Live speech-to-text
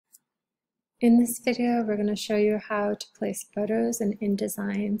In this video, we're going to show you how to place photos in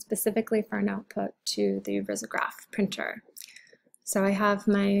InDesign specifically for an output to the Risograph printer. So I have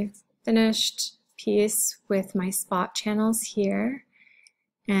my finished piece with my spot channels here,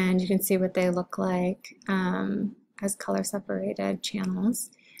 and you can see what they look like as color separated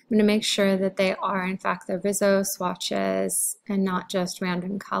channels. I'm going to make sure that they are in fact the Riso swatches and not just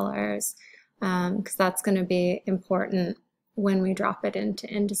random colors, because that's going to be important when we drop it into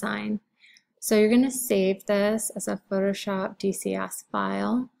InDesign. So you're going to save this as a Photoshop DCS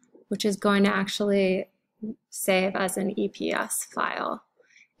file, which is going to actually save as an EPS file.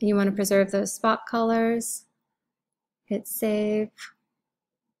 And you want to preserve those spot colors, hit save,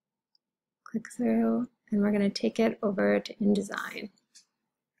 click through, and we're going to take it over to InDesign.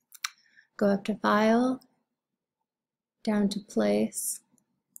 Go up to File, down to Place,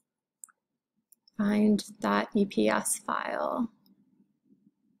 find that EPS file,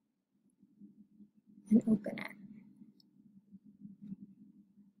 and open it.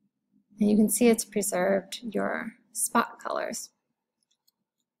 And you can see it's preserved your spot colors.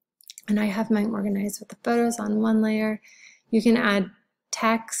 And I have mine organized with the photos on one layer. You can add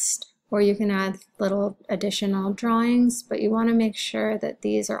text or you can add little additional drawings, but you want to make sure that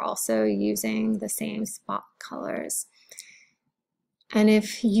these are also using the same spot colors. And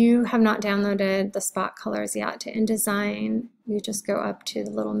if you have not downloaded the spot colors yet to InDesign, you just go up to the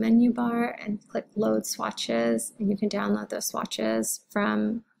little menu bar and click Load Swatches, and you can download those swatches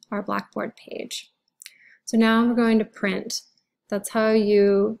from our Blackboard page. So now we're going to print. That's how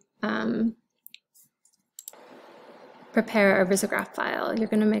you prepare a Risograph file. You're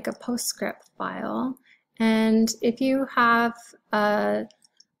going to make a PostScript file, and if you have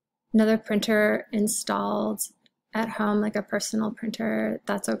another printer installed at home, like a personal printer,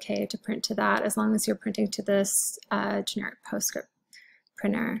 that's okay to print to that as long as you're printing to this generic PostScript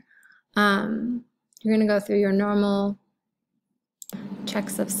printer. You're going to go through your normal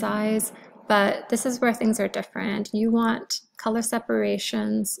checks of size, but this is where things are different. You want color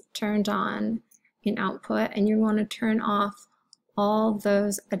separations turned on in output, and you want to turn off all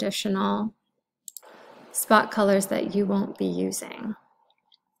those additional spot colors that you won't be using.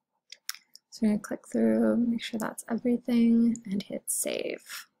 So I'm going to click through, make sure that's everything, and hit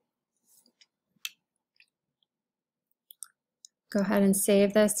save. Go ahead and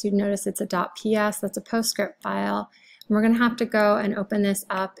save this. You notice it's a .ps, that's a PostScript file. And we're going to have to go and open this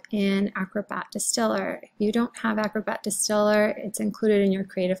up in Acrobat Distiller. If you don't have Acrobat Distiller, it's included in your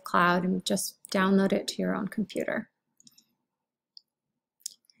Creative Cloud, and just download it to your own computer.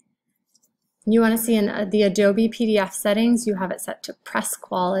 You want to see in the Adobe PDF settings, you have it set to press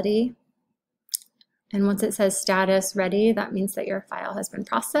quality. And once it says status ready, that means that your file has been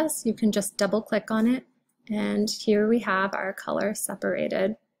processed. You can just double click on it, and here we have our color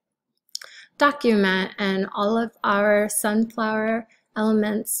separated document, and all of our sunflower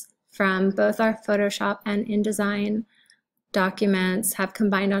elements from both our Photoshop and InDesign documents have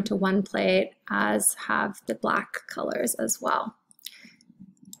combined onto one plate, as have the black colors as well.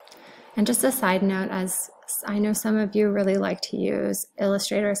 And just a side note, as I know some of you really like to use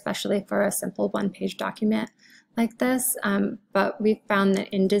Illustrator, especially for a simple one-page document like this, but we've found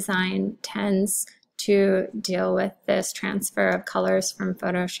that InDesign tends to deal with this transfer of colors from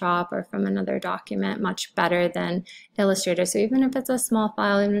Photoshop or from another document much better than Illustrator. So even if it's a small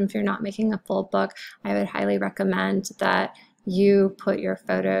file, even if you're not making a full book, I would highly recommend that you put your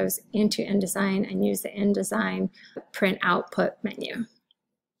photos into InDesign and use the InDesign print output menu.